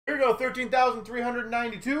go,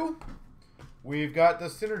 13,392. We've got the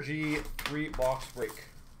Synergy 3-box break.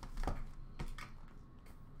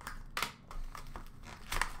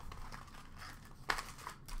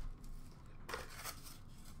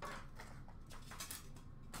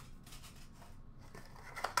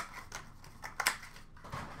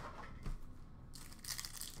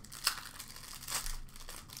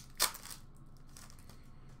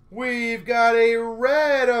 We've got a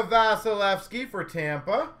red of Vasilevsky for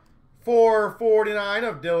Tampa, 449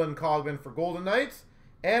 of Dylan Cogman for Golden Knights,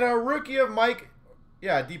 and a rookie of Mike,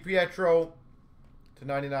 DiPietro to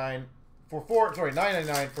 99 for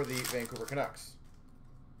 $9.99 for the Vancouver Canucks.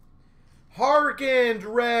 Harkins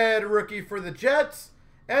red rookie for the Jets,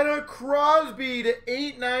 and a Crosby to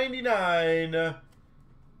 $8.99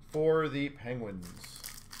 for the Penguins.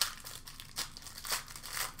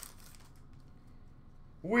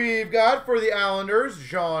 We've got for the Islanders,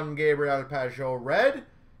 Jean-Gabriel Pageau red.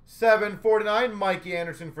 749, Mikey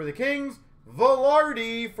Anderson for the Kings.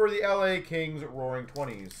 Velarde for the LA Kings, Roaring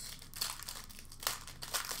 20s.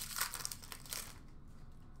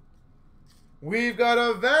 We've got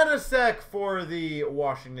a Vanasek for the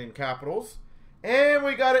Washington Capitals. And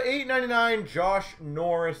we got an $8.99 Josh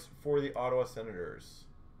Norris for the Ottawa Senators.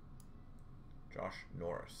 Josh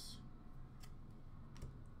Norris.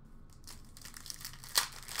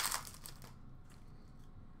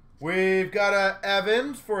 We've got a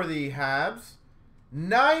Evans for the Habs.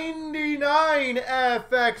 99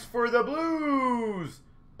 FX for the Blues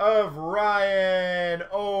of Ryan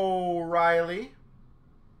O'Reilly.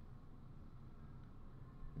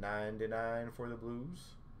 99 for the Blues.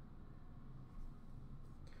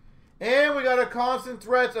 And we got a Constant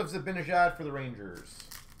Threats of Zibanejad for the Rangers.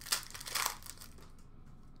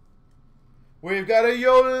 We've got a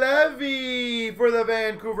Yolevi for the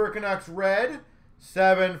Vancouver Canucks red.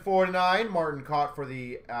 749, Martin Cott for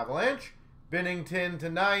the Avalanche. Binnington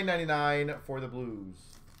to $9.99 for the Blues.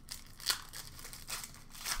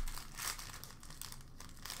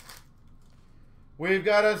 We've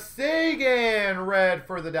got a Sagan red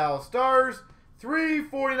for the Dallas Stars.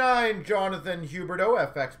 349, Jonathan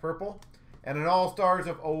Huberdeau, FX purple. And an All-Stars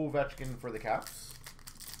of Ovechkin for the Caps.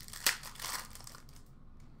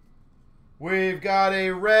 We've got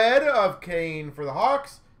a red of Kane for the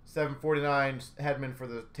Hawks. 749 Hedman for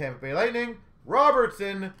the Tampa Bay Lightning.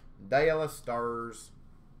 Robertson, Dallas Stars.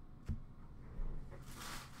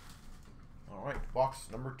 All right, box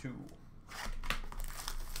number 2.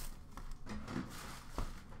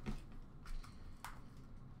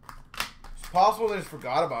 It's possible they just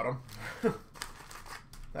forgot about him.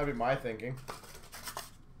 That'd be my thinking.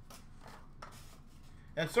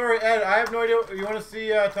 And sorry, Ed, I have no idea. You want to see?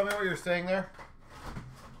 Tell me what you're saying there.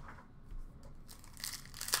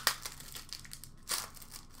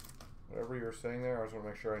 Whatever you're saying there, I just want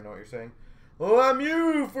to make sure I know what you're saying.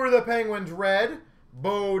 Lemieux for the Penguins red.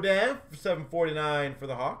 Baudin, 749 for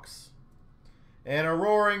the Hawks. And a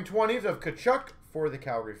Roaring 20s of Tkachuk for the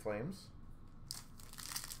Calgary Flames.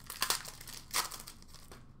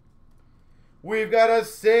 We've got a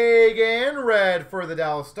Sagan red for the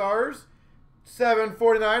Dallas Stars.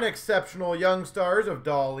 749 Exceptional Young Stars of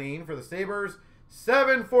Dahlin for the Sabres.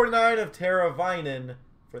 749 of Tara Vinen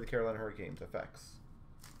for the Carolina Hurricanes FX.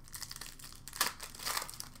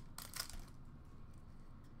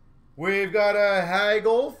 We've got a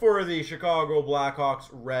Hagel for the Chicago Blackhawks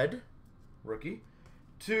red rookie.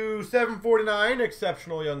 To 749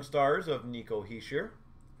 Exceptional Young Stars of Nico Hischier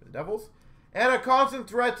for the Devils. And a Constant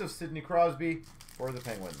Threats of Sidney Crosby for the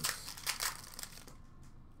Penguins.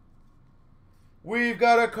 We've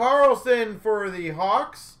got a Carlson for the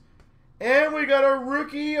Hawks. And we got a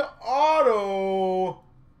rookie auto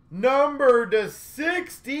number to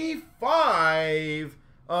 65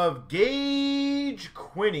 of Gage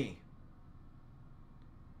Quinney.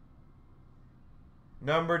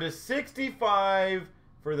 Number to 65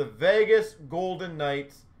 for the Vegas Golden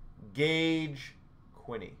Knights, Gage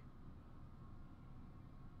Quinney.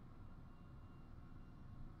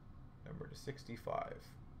 Number to 65.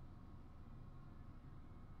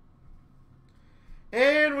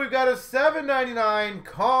 And we've got a $7.99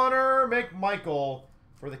 Connor McMichael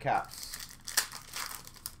for the Caps.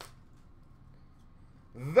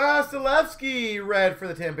 Vasilevsky red for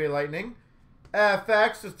the Tampa Bay Lightning.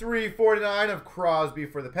 FX to 349 of Crosby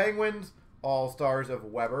for the Penguins. All-Stars of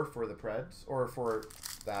Weber for the Preds. Or for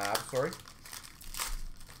the Avs, sorry.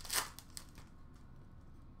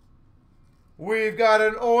 We've got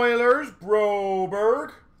an Oilers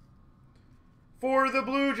Broberg. For the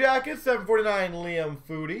Blue Jackets, 749 Liam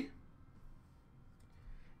Foudy.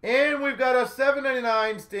 And we've got a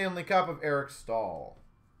 $7.99 Stanley Cup of Eric Stahl.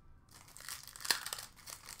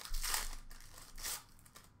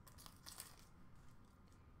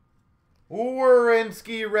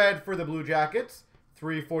 Werenski red for the Blue Jackets.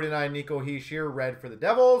 349 Nico Hischier red for the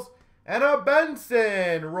Devils. And a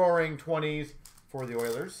Benson roaring 20s for the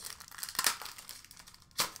Oilers.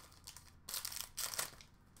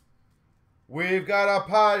 We've got a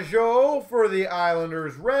Pajot for the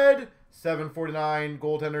Islanders red. 749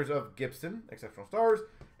 goaltenders of Gibson, exceptional stars.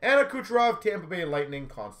 And a Kucherov Tampa Bay Lightning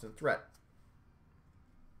constant threat.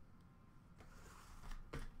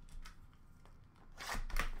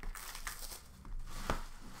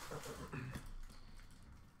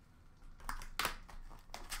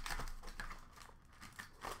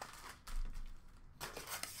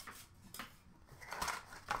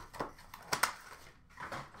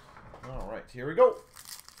 Here we go.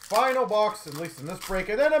 Final box, at least in this break,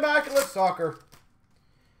 and then Immaculate Soccer.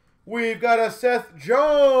 We've got a Seth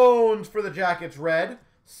Jones for the Jackets red.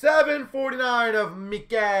 749 of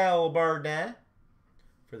Mikael Bardin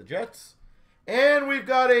for the Jets. And we've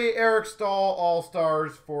got a Eric Stahl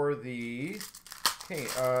All-Stars for the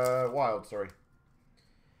Wild, sorry.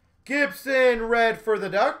 Gibson red for the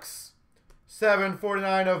Ducks.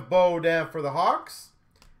 749 of Baudin for the Hawks.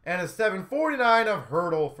 And a 749 of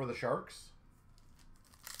Hurdle for the Sharks.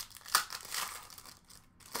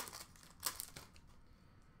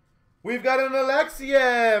 We've got an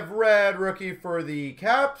Alexiev red rookie for the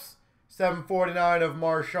Caps. 749 of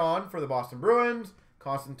Marchand for the Boston Bruins.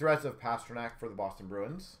 Constant threats of Pasternak for the Boston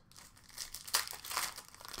Bruins.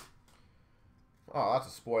 Oh, that's a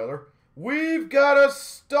spoiler. We've got a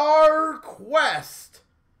Star Quest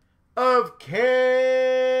of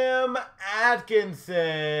Cam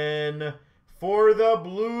Atkinson for the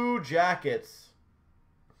Blue Jackets.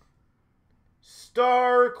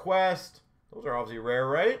 Star Quest. Those are obviously rare,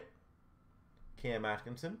 right? Cam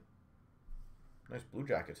Atkinson. Nice Blue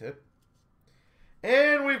Jackets hit.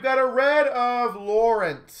 And we've got a red of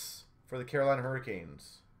Lawrence for the Carolina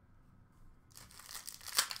Hurricanes.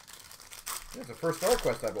 That's the first Star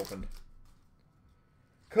Quest I've opened.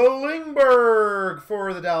 Klingberg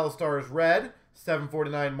for the Dallas Stars red.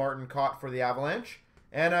 749 Martin Cott for the Avalanche.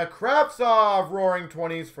 And a Kravtsov roaring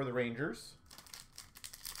 20s for the Rangers.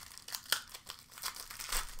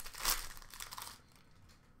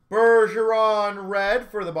 Bergeron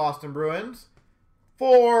red for the Boston Bruins.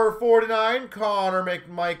 449 Connor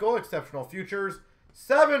McMichael, exceptional futures.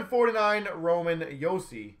 749 Roman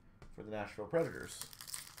Josi for the Nashville Predators.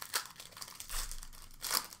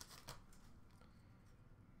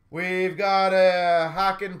 We've got a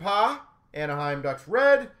Hakanpää, Anaheim Ducks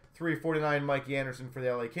red. 349 Mikey Anderson for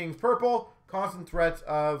the LA Kings purple. Constant threats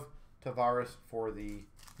of Tavares for the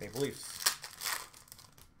Maple Leafs.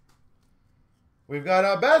 We've got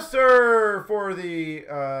a Besser for the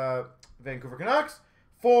Vancouver Canucks.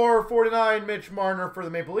 449 Mitch Marner for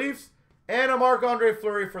the Maple Leafs. And a Marc-Andre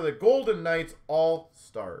Fleury for the Golden Knights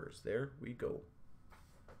All-Stars. There we go.